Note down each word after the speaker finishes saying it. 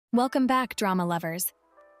Welcome back, drama lovers.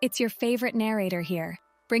 It's your favorite narrator here,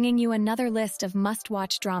 bringing you another list of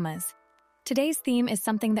must-watch dramas. Today's theme is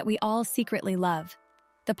something that we all secretly love: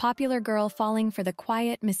 the popular girl falling for the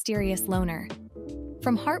quiet, mysterious loner.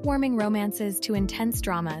 From heartwarming romances to intense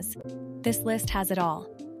dramas, this list has it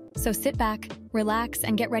all. So sit back, relax,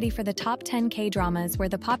 and get ready for the top 10 K-dramas where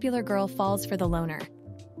the popular girl falls for the loner.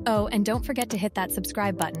 Oh, and don't forget to hit that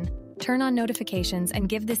subscribe button, turn on notifications, and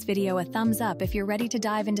give this video a thumbs up if you're ready to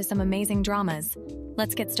dive into some amazing dramas.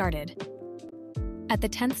 Let's get started. At the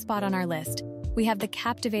 10th spot on our list, we have the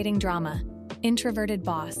captivating drama, Introverted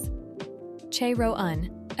Boss. Chae Ro-eun,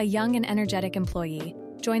 a young and energetic employee,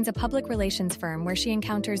 joins a public relations firm where she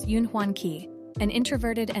encounters Yoon Hwan-ki, an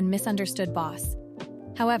introverted and misunderstood boss.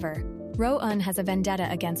 However, Ro-eun has a vendetta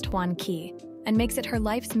against Hwan-ki and makes it her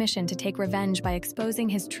life's mission to take revenge by exposing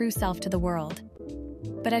his true self to the world.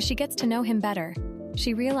 But as she gets to know him better,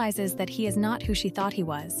 she realizes that he is not who she thought he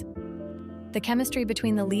was. The chemistry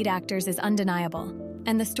between the lead actors is undeniable,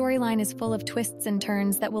 and the storyline is full of twists and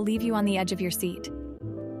turns that will leave you on the edge of your seat.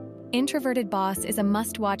 Introverted Boss is a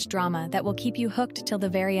must-watch drama that will keep you hooked till the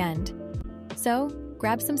very end. So,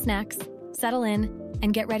 grab some snacks, settle in,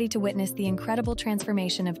 and get ready to witness the incredible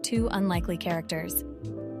transformation of two unlikely characters.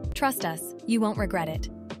 Trust us, you won't regret it.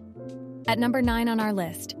 At number 9 on our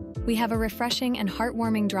list, we have a refreshing and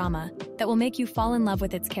heartwarming drama that will make you fall in love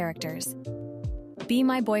with its characters. Be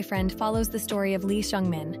My Boyfriend follows the story of Lee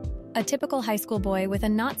Seung-min, a typical high school boy with a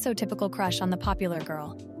not-so-typical crush on the popular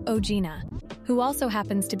girl, Oh-jina, who also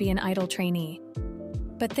happens to be an idol trainee.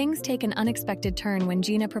 But things take an unexpected turn when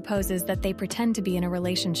Gina proposes that they pretend to be in a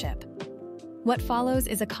relationship. What follows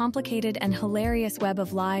is a complicated and hilarious web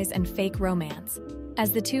of lies and fake romance,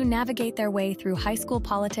 as the two navigate their way through high school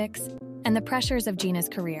politics and the pressures of Gina's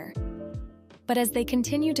career. But as they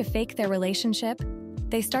continue to fake their relationship,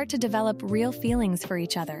 they start to develop real feelings for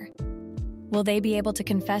each other. Will they be able to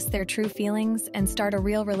confess their true feelings and start a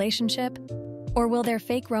real relationship? Or will their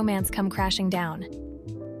fake romance come crashing down?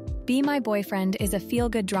 Be My Boyfriend is a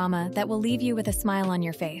feel-good drama that will leave you with a smile on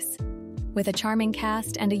your face. With a charming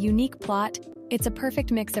cast and a unique plot, it's a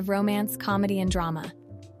perfect mix of romance, comedy, and drama.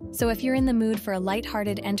 So if you're in the mood for a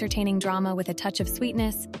light-hearted, entertaining drama with a touch of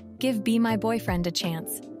sweetness, give Be My Boyfriend a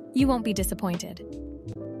chance. You won't be disappointed.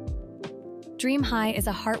 Dream High is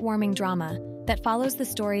a heartwarming drama that follows the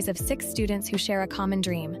stories of 6 students who share a common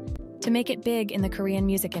dream: to make it big in the Korean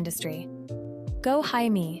music industry. Go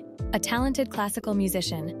Hae-mi, a talented classical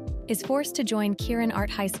musician, is forced to join Kirin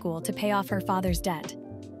Art High School to pay off her father's debt.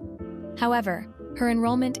 However, her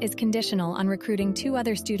enrollment is conditional on recruiting 2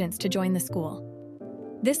 other students to join the school.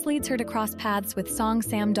 This leads her to cross paths with Song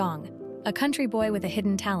Sam-dong, a country boy with a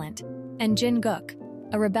hidden talent, and Jin Guk,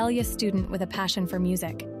 a rebellious student with a passion for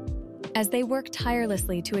music. As they work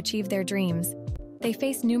tirelessly to achieve their dreams, they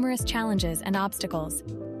face numerous challenges and obstacles,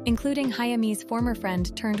 including Hae-mi's former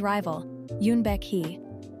friend turned rival, Yoon Baek-hee.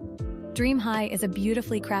 Dream High is a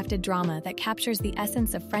beautifully crafted drama that captures the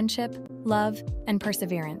essence of friendship, love, and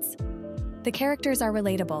perseverance. The characters are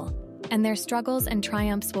relatable, and their struggles and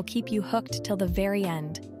triumphs will keep you hooked till the very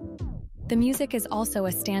end. The music is also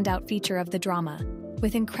a standout feature of the drama,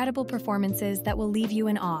 with incredible performances that will leave you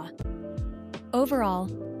in awe. Overall,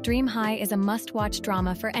 Dream High is a must-watch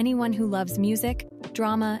drama for anyone who loves music,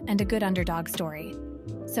 drama, and a good underdog story.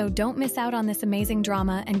 So don't miss out on this amazing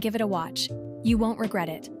drama and give it a watch. You won't regret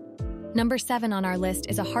it. Number 7 on our list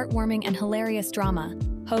is a heartwarming and hilarious drama,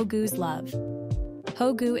 Ho-goo's Love.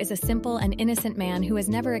 Ho-goo is a simple and innocent man who has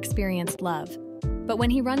never experienced love. But when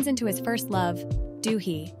he runs into his first love,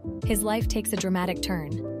 Do-hee, his life takes a dramatic turn.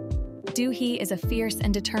 Do-hee is a fierce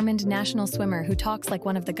and determined national swimmer who talks like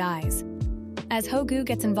one of the guys. As Ho-goo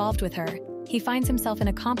gets involved with her, he finds himself in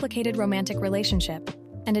a complicated romantic relationship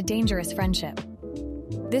and a dangerous friendship.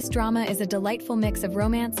 This drama is a delightful mix of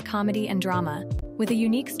romance, comedy, and drama, with a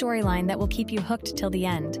unique storyline that will keep you hooked till the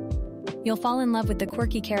end. You'll fall in love with the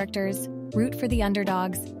quirky characters, root for the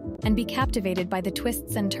underdogs, and be captivated by the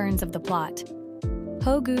twists and turns of the plot.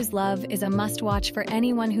 Ho-goo's Love is a must-watch for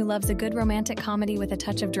anyone who loves a good romantic comedy with a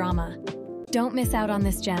touch of drama. Don't miss out on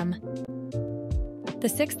this gem. The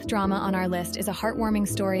 6th drama on our list is a heartwarming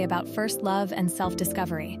story about first love and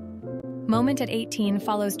self-discovery. Moment at 18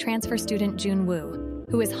 follows transfer student Jun-woo,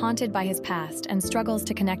 who is haunted by his past and struggles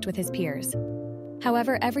to connect with his peers.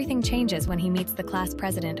 However, everything changes when he meets the class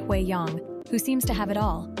president, Hwee-young, who seems to have it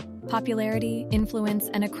all: popularity, influence,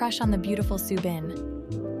 and a crush on the beautiful Soo-bin.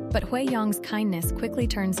 But Hwee-young's kindness quickly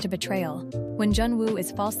turns to betrayal when Jun-woo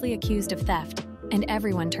is falsely accused of theft, and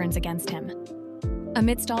everyone turns against him.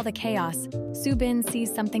 Amidst all the chaos, Soo-bin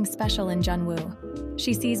sees something special in Jun-woo.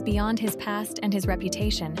 She sees beyond his past and his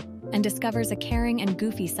reputation, and discovers a caring and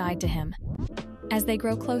goofy side to him. As they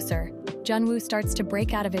grow closer, Junwoo starts to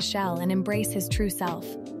break out of his shell and embrace his true self.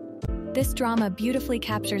 This drama beautifully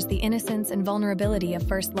captures the innocence and vulnerability of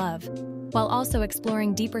first love, while also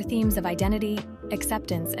exploring deeper themes of identity,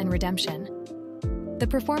 acceptance, and redemption. The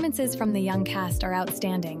performances from the young cast are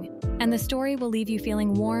outstanding, and the story will leave you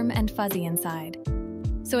feeling warm and fuzzy inside.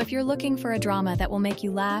 So if you're looking for a drama that will make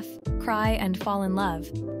you laugh, cry, and fall in love,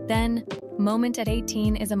 then Moment at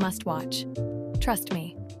 18 is a must-watch. Trust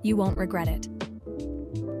me, you won't regret it.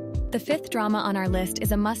 The fifth drama on our list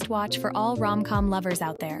is a must-watch for all rom-com lovers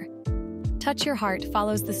out there. Touch Your Heart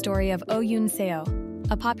follows the story of Oh Yoon-seo,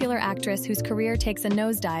 a popular actress whose career takes a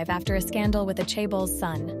nosedive after a scandal with a chaebol's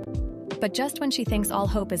son. But just when she thinks all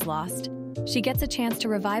hope is lost, she gets a chance to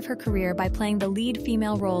revive her career by playing the lead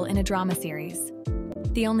female role in a drama series.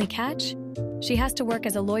 The only catch? She has to work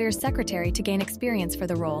as a lawyer's secretary to gain experience for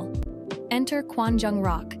the role. Enter Kwon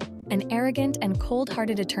Jung-rock, an arrogant and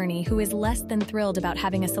cold-hearted attorney who is less than thrilled about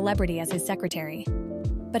having a celebrity as his secretary.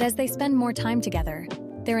 But as they spend more time together,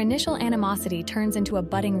 their initial animosity turns into a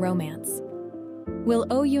budding romance. Will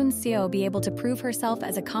Oh Yoon-seo be able to prove herself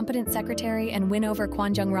as a competent secretary and win over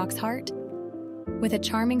Kwon Jung-rock's heart? With a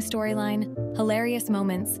charming storyline, hilarious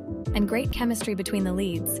moments, and great chemistry between the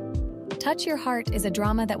leads, Touch Your Heart is a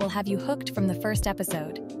drama that will have you hooked from the first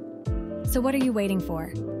episode. So what are you waiting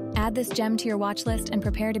for? Add this gem to your watch list and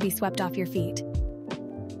prepare to be swept off your feet.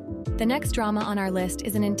 The next drama on our list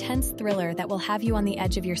is an intense thriller that will have you on the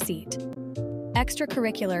edge of your seat.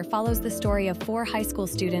 Extracurricular follows the story of 4 high school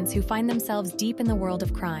students who find themselves deep in the world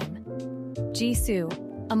of crime. Ji-soo,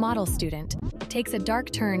 a model student, takes a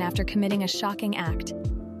dark turn after committing a shocking act.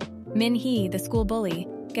 Min-hee, the school bully,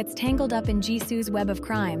 gets tangled up in Ji-soo's web of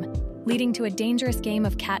crime, leading to a dangerous game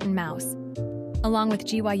of cat and mouse. Along with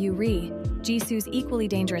Ji-woo-ri, Ji-soo's equally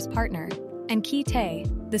dangerous partner, and Ki-tae,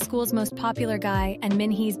 the school's most popular guy and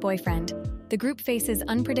Min-hee's boyfriend, the group faces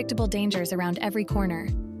unpredictable dangers around every corner.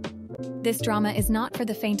 This drama is not for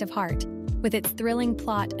the faint of heart, with its thrilling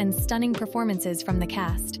plot and stunning performances from the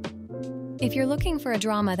cast. If you're looking for a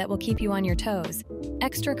drama that will keep you on your toes,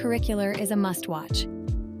 Extracurricular is a must-watch.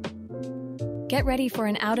 Get ready for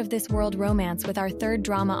an out-of-this-world romance with our third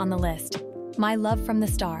drama on the list, My Love from the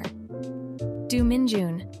Star. Do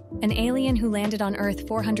Min-jun, an alien who landed on Earth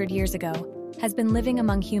 400 years ago, has been living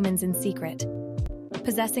among humans in secret.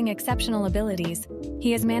 Possessing exceptional abilities,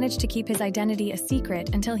 he has managed to keep his identity a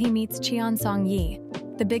secret until he meets Cheon Song-yi,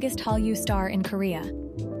 the biggest Hallyu star in Korea.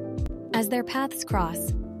 As their paths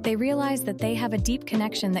cross, they realize that they have a deep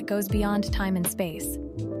connection that goes beyond time and space.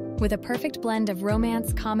 With a perfect blend of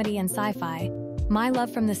romance, comedy, and sci-fi, My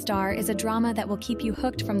Love from the Star is a drama that will keep you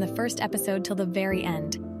hooked from the first episode till the very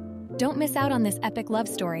end. Don't miss out on this epic love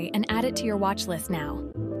story and add it to your watch list now.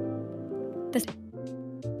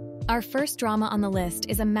 Our first drama on the list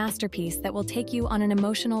is a masterpiece that will take you on an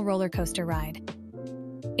emotional roller coaster ride.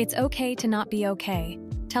 It's Okay to Not Be Okay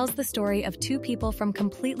tells the story of 2 people from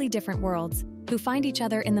completely different worlds who find each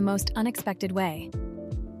other in the most unexpected way.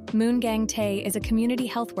 Moon Gang-tae is a community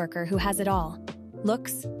health worker who has it all: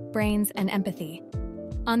 looks, brains, and empathy.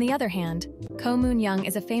 On the other hand, Ko Moon-young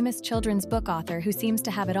is a famous children's book author who seems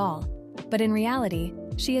to have it all, but in reality,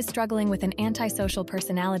 she is struggling with an antisocial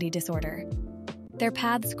personality disorder. Their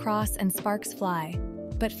paths cross and sparks fly,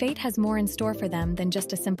 but fate has more in store for them than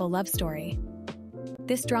just a simple love story.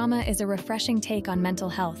 This drama is a refreshing take on mental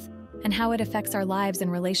health and how it affects our lives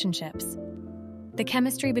and relationships. The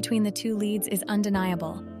chemistry between the 2 leads is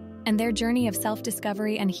undeniable, and their journey of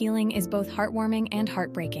self-discovery and healing is both heartwarming and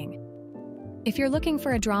heartbreaking. If you're looking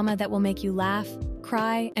for a drama that will make you laugh,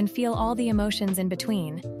 cry, and feel all the emotions in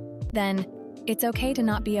between, then It's Okay to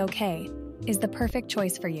Not Be Okay is the perfect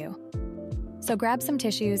choice for you. So grab some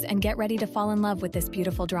tissues and get ready to fall in love with this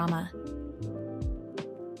beautiful drama.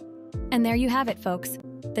 And there you have it, folks,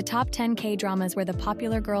 the top 10 K-dramas where the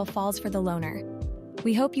popular girl falls for the loner.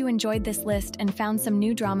 We hope you enjoyed this list and found some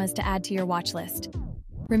new dramas to add to your watch list.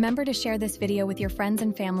 Remember to share this video with your friends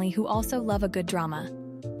and family who also love a good drama.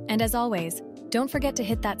 And as always, don't forget to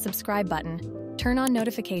hit that subscribe button, turn on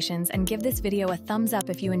notifications, and give this video a thumbs up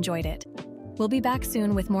if you enjoyed it. We'll be back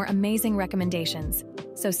soon with more amazing recommendations,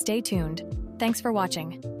 so stay tuned. Thanks for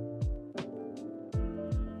watching.